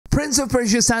Prince of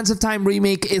Persia: Sands of Time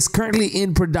remake is currently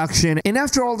in production, and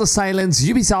after all the silence,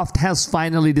 Ubisoft has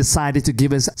finally decided to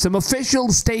give us some official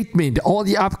statement on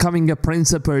the upcoming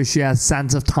Prince of Persia: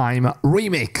 Sands of Time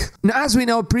remake. Now, as we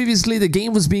know, previously the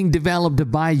game was being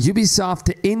developed by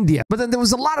Ubisoft India, but then there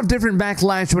was a lot of different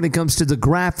backlash when it comes to the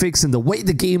graphics and the way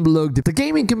the game looked. The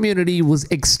gaming community was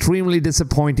extremely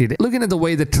disappointed looking at the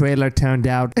way the trailer turned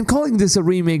out, and calling this a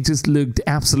remake just looked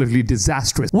absolutely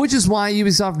disastrous, which is why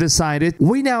Ubisoft decided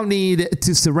we now need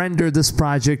to surrender this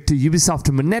project to Ubisoft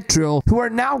Montreal, who are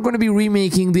now going to be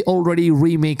remaking the already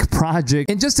remake project.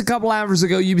 And just a couple hours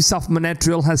ago, Ubisoft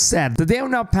Montreal has said that they have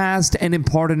now passed an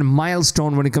important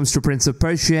milestone when it comes to Prince of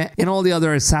Persia and all the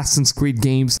other Assassin's Creed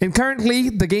games, and currently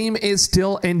the game is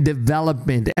still in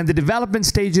development, and the development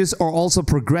stages are also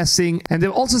progressing, and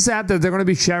they've also said that they're going to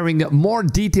be sharing more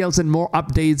details and more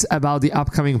updates about the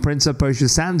upcoming Prince of Persia: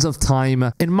 Sands of Time.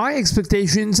 And my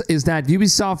expectations is that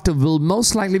Ubisoft will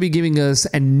most likely be giving us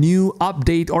a new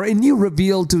update or a new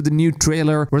reveal to the new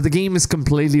trailer where the game is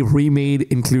completely remade,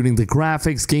 including the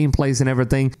graphics, gameplays and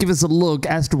everything. Give us a look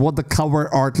as to what the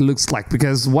cover art looks like,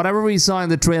 because whatever we saw in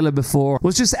the trailer before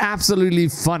was just absolutely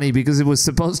funny because it was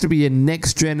supposed to be a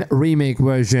next-gen remake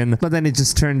version, but then it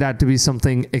just turned out to be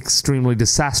something extremely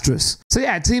disastrous. So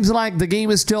yeah, it seems like the game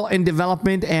is still in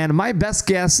development, and my best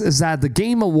guess is that the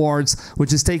Game Awards,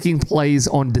 which is taking place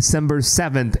on December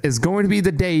 7th, is going to be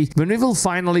the day when we will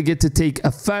finally get to take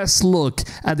a first look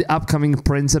at the upcoming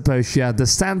Prince of Persia: The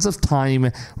Sands of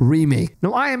Time remake.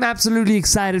 Now, I am absolutely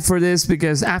excited for this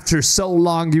because after so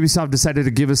long, Ubisoft decided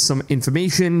to give us some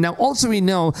information. Now, also we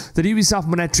know that Ubisoft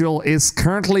Montreal is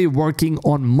currently working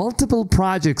on multiple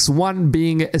projects, one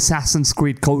being Assassin's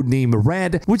Creed codename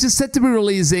Red, which is set to be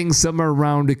releasing somewhere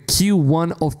around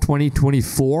Q1 of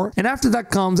 2024. And after that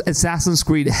comes Assassin's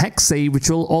Creed Hexe, which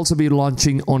will also be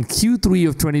launching on Q3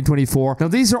 of 2024. Now,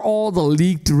 these are all the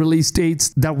leaked release dates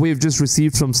that we've just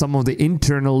received from some of the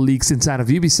internal leaks inside of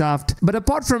Ubisoft. But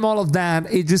apart from all of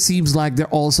that, it just seems like they're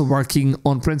also working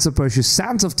on Prince of Persia: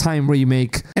 Sands of Time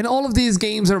remake, and all of these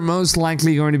games are most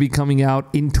likely going to be coming out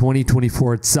in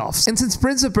 2024 itself. And since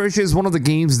Prince of Persia is one of the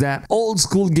games that old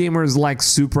school gamers like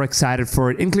super excited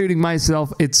for it, including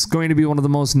myself, it's going to be one of the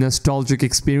most nostalgic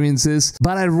experiences.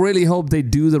 But I really hope they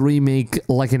do the remake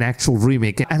like an actual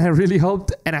remake, and I really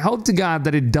hope, and I hope to God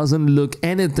that it doesn't look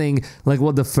anything like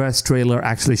what the first trailer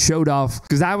actually showed off,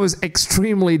 because I was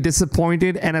extremely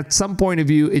disappointed, and at some point of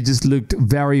view it just looked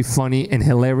very funny and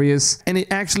hilarious, and it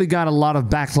actually got a lot of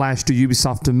backlash to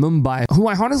Ubisoft Mumbai, who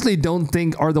I honestly don't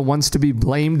think are the ones to be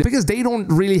blamed, because they don't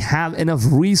really have enough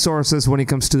resources when it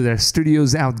comes to their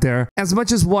studios out there as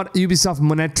much as what Ubisoft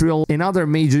Montreal and other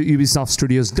major Ubisoft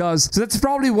studios does. So that's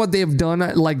probably what they've done,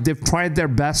 like they've tried their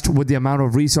best with the amount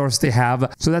of resource they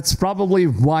have, so that's probably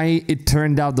why it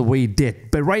turned out the way it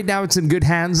did. But right now it's in good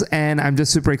hands, and I'm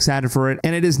just super excited for it,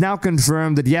 and it is now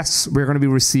confirmed that yes, we're going to be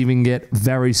receiving it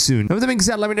very soon. Now, with that being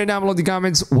said, let me know down below in the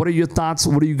comments, what are your thoughts?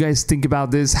 What do you guys think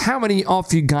about this? How many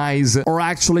of you guys are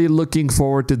actually looking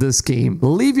forward to this game?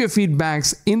 Leave your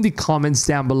feedbacks in the comments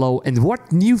down below, and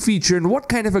what new feature and what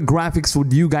kind of a graphics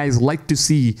would you guys like to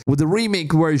see with the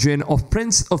remake version of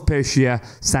Prince of Persia: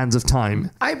 Sands of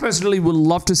Time? I personally would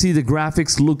love to see the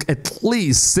graphics look at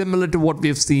least similar to what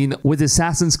we've seen with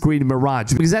Assassin's Creed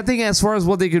Mirage, because I think as far as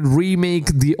what they could remake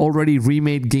the already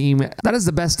remade game, that is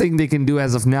the best thing they can do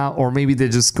as of now, or maybe they're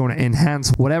just going to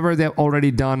enhance whatever they've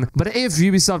already done. But if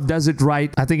Ubisoft does it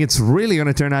right, I think it's really going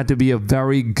to turn out to be a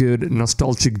very good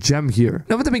nostalgic gem here.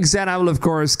 Now, with that being said, I will of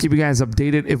course keep you guys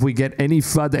updated if we get any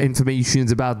further information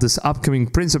about this upcoming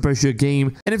Prince of Persia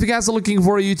game. And if you guys are looking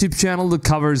for a YouTube channel that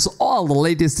covers all the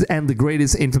latest and the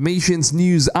greatest informations,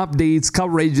 news, updates,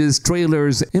 coverages,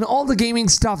 trailers, and all the gaming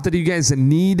stuff that you guys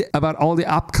need about all the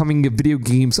upcoming video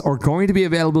games are going to be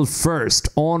available first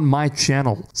on my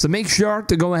channel. So make sure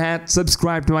to go ahead,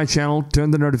 subscribe to my channel,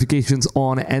 turn the notifications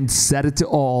on, and set it to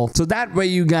all, so that way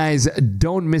you guys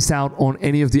don't miss out on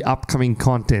any of the upcoming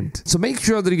content. So make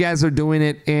sure that you guys are doing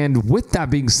it. And with that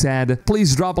being said,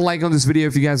 please drop a like on this video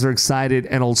if you guys are excited,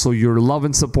 and also your love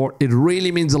and support, it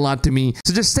really means a lot to me.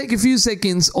 So just take a few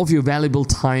seconds of your valuable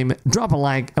time, drop a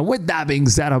like, and with that being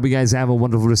said, I hope you guys have a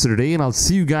wonderful rest of the day, and I'll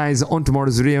see you guys on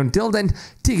tomorrow's video. Until then,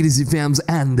 take it easy fams,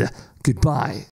 and goodbye.